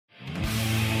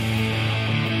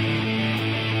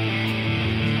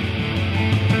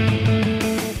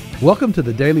Welcome to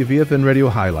the Daily VFN Radio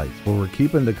Highlights, where we're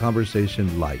keeping the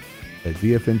conversation light at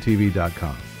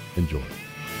VFNTV.com. Enjoy.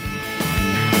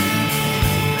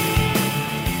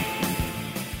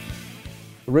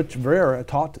 Rich Vera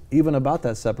talked even about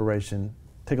that separation.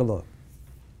 Take a look.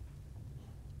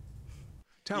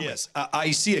 Yes,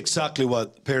 I see exactly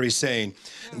what Perry's saying.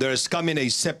 There's coming a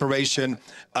separation,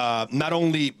 not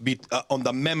only on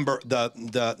the member,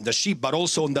 the sheep, but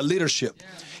also on the leadership.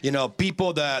 You know,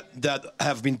 people that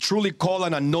have been truly called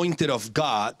and anointed of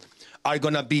God are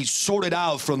going to be sorted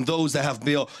out from those that have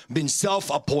been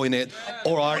self-appointed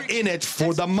or are in it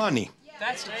for the money.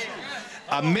 That's it.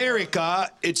 America,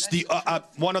 it's the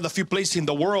one of the few places in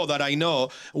the world that I know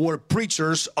where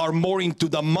preachers are more into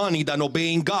the money than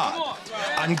obeying God.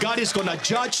 And God is going to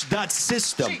judge that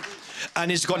system.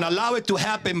 And it's going to allow it to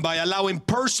happen by allowing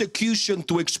persecution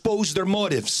to expose their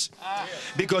motives.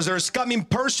 Because there's coming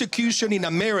persecution in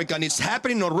America, and it's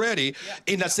happening already,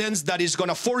 in a sense that it's going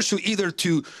to force you either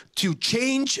to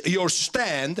change your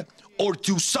stand or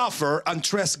to suffer and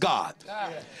trust God.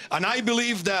 And I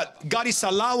believe that God is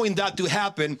allowing that to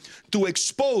happen to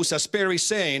expose, as Perry's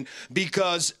saying,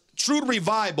 because true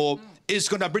revival is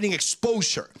going to bring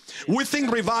exposure. We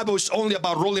think revival is only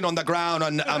about rolling on the ground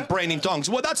and praying in tongues.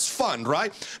 Well, that's fun,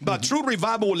 right? But true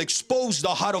revival will expose the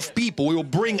heart of people. It will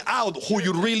bring out who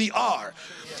you really are.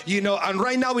 You know, and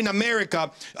right now in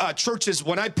America, churches,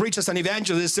 when I preach as an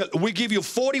evangelist, we give you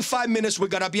 45 minutes. We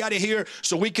got to be out of here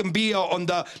so we can be on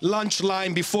the lunch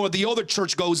line before the other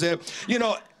church goes there. You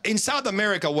know, in South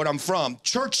America, where I'm from,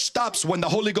 church stops when the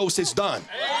Holy Ghost is done.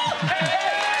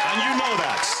 And you know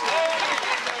that.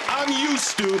 I'm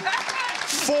used to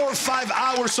 4 or 5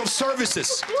 hours of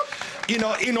services. You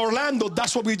know, in Orlando,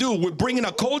 that's what we do. We're bringing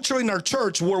a culture in our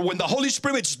church where when the Holy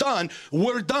Spirit's done,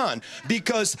 we're done.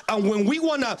 Because when we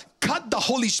want to cut the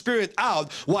Holy Spirit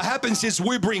out, what happens is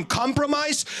we bring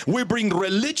compromise, we bring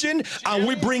religion, and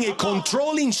we bring a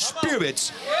controlling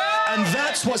spirit. And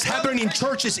that's what's happening in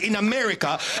churches in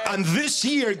America. And this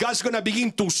year, God's going to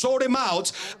begin to sort them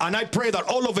out. And I pray that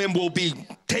all of them will be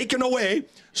taken away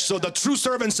so the true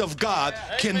servants of God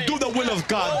can do the will of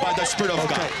God by the Spirit of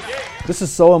God. This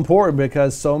is so important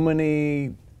because so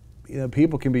many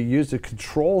people can be used to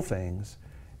control things.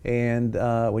 And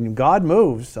when God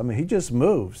moves, I mean, He just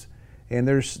moves. And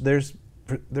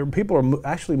there people are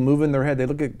actually moving their head. They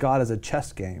look at God as a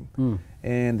chess game.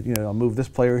 And, you know, I'll move this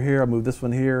player here, I'll move this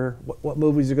one here. What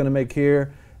movies are going to make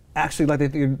here? Actually,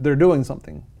 like they're doing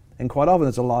something. And quite often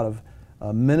there's a lot of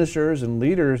ministers and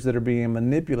leaders that are being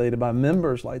manipulated by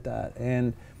members like that.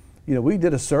 And, you know, we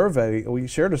did a survey, we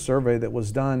shared a survey that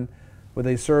was done where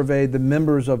they surveyed the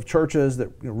members of churches, that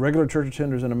regular church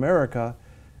attenders in America,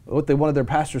 what they wanted their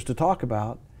pastors to talk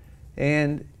about.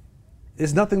 And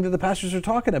it's nothing that the pastors are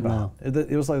talking about. No.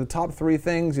 It was like the top 3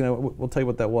 things, you know, we'll tell you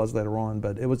what that was later on,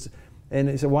 but it was, and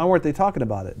he said, why weren't they talking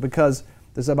about it? Because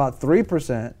there's about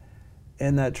 3%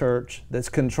 in that church that's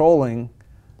controlling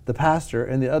the pastor,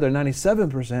 and the other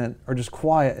 97% are just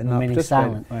quiet and not participating.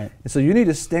 Silent, right. And so you need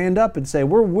to stand up and say,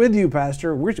 we're with you,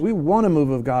 Pastor. We want a move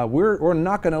of God. We're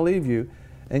not going to leave you.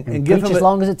 And give them as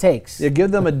long as it takes. Yeah, give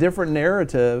them a different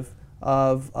narrative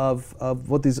of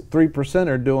what these 3%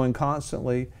 are doing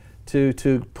constantly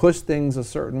to push things a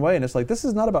certain way. And it's like, this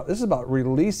is about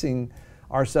releasing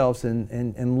ourselves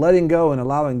and letting go and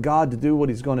allowing God to do what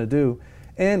He's going to do,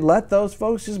 and let those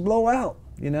folks just blow out.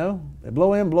 You know, they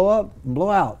blow in, blow up, and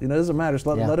blow out. You know, it doesn't matter. Just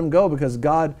let them go, because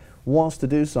God wants to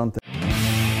do something.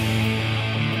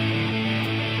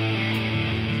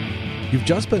 You've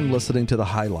just been listening to the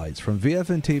highlights from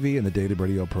VFN TV and the Daily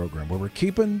Radio program, where we're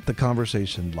keeping the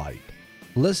conversation light.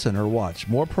 Listen or watch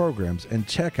more programs and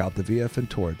check out the VFN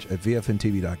Torch at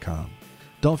VFNTV.com.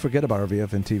 Don't forget about our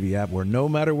VFN TV app, where no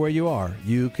matter where you are,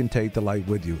 you can take the light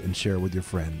with you and share with your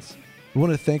friends. We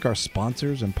want to thank our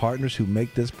sponsors and partners who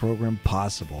make this program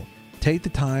possible. Take the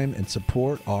time and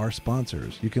support our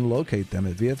sponsors. You can locate them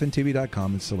at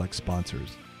VFNTV.com and select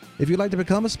sponsors. If you'd like to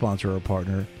become a sponsor or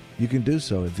partner, you can do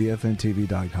so at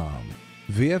VFNTV.com.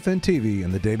 VFN TV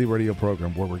and the Daily Radio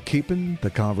program, where we're keeping the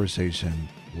conversation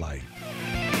light.